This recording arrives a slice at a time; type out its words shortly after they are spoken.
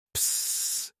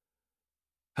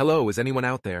Hello, is anyone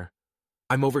out there?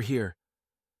 I'm over here,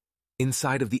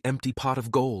 inside of the empty pot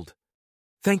of gold.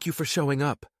 Thank you for showing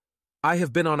up. I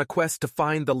have been on a quest to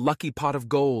find the lucky pot of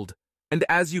gold, and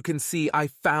as you can see, I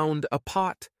found a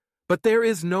pot. But there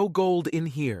is no gold in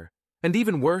here. And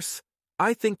even worse,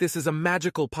 I think this is a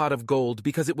magical pot of gold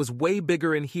because it was way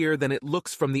bigger in here than it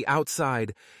looks from the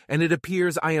outside, and it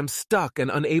appears I am stuck and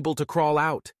unable to crawl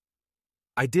out.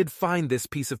 I did find this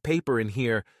piece of paper in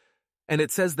here, and it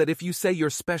says that if you say your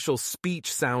special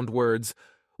speech sound words,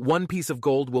 one piece of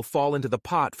gold will fall into the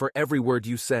pot for every word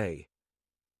you say.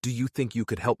 Do you think you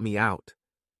could help me out?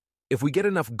 If we get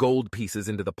enough gold pieces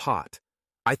into the pot,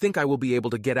 I think I will be able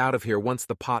to get out of here once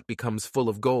the pot becomes full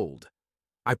of gold.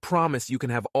 I promise you can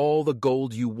have all the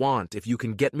gold you want if you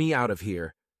can get me out of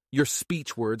here. Your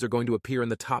speech words are going to appear in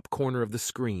the top corner of the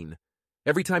screen.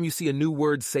 Every time you see a new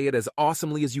word, say it as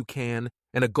awesomely as you can,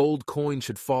 and a gold coin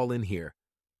should fall in here.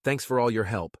 Thanks for all your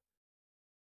help.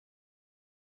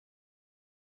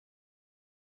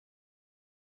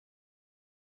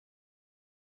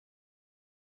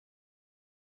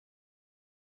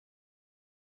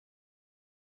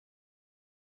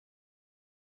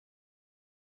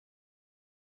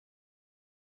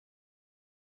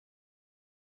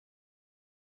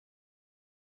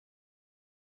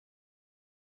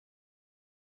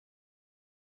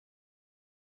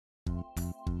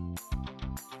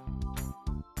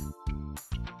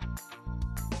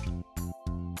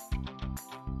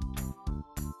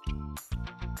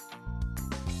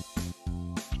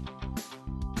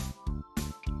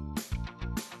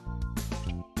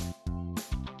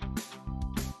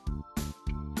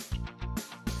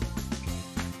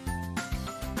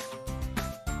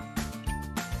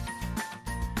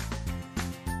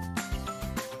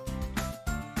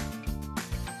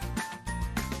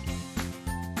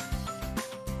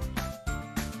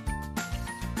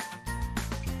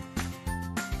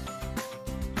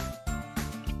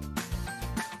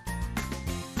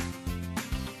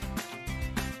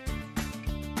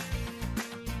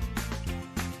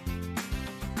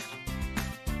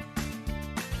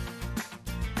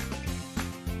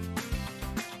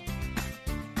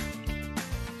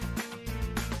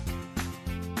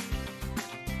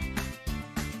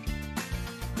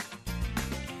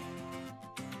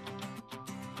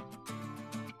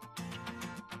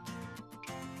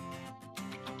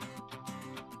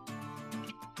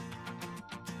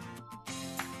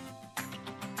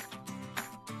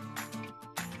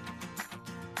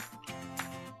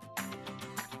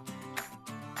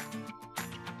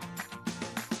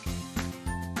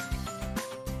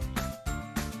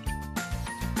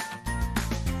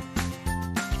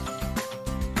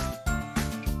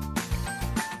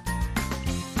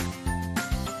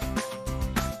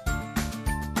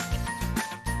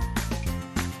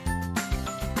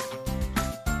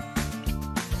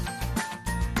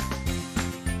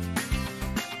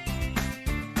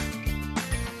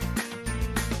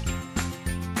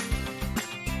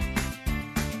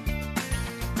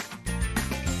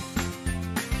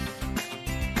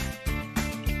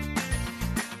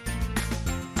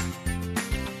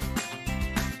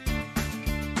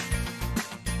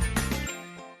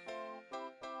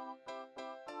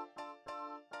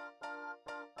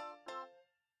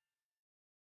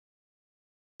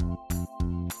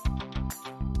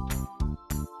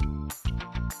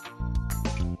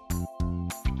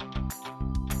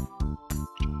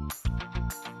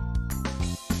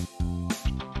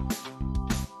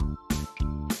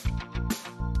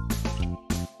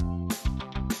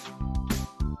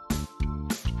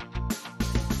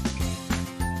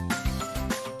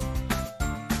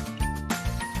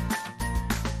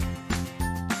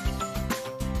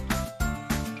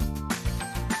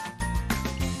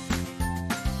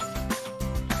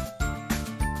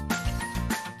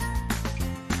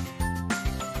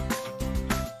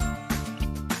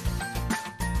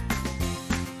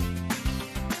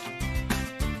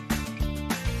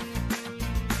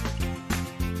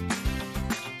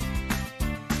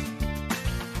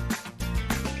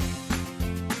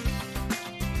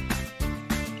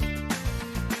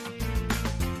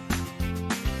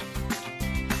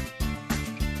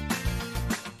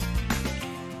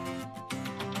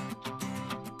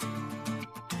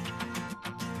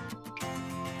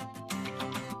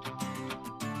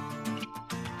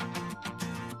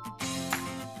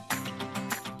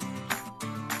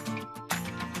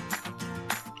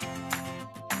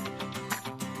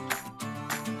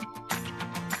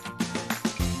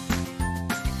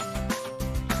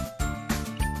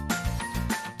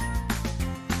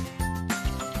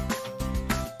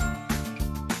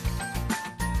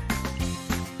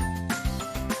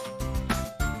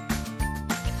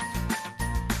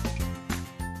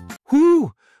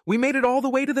 We made it all the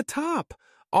way to the top.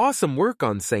 Awesome work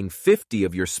on saying 50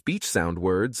 of your speech sound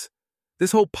words.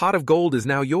 This whole pot of gold is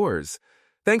now yours.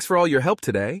 Thanks for all your help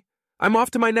today. I'm off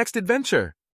to my next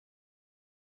adventure.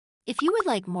 If you would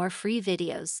like more free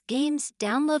videos, games,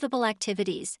 downloadable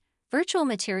activities, virtual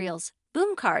materials,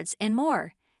 boom cards, and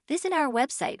more, visit our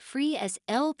website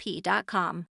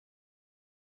freeslp.com.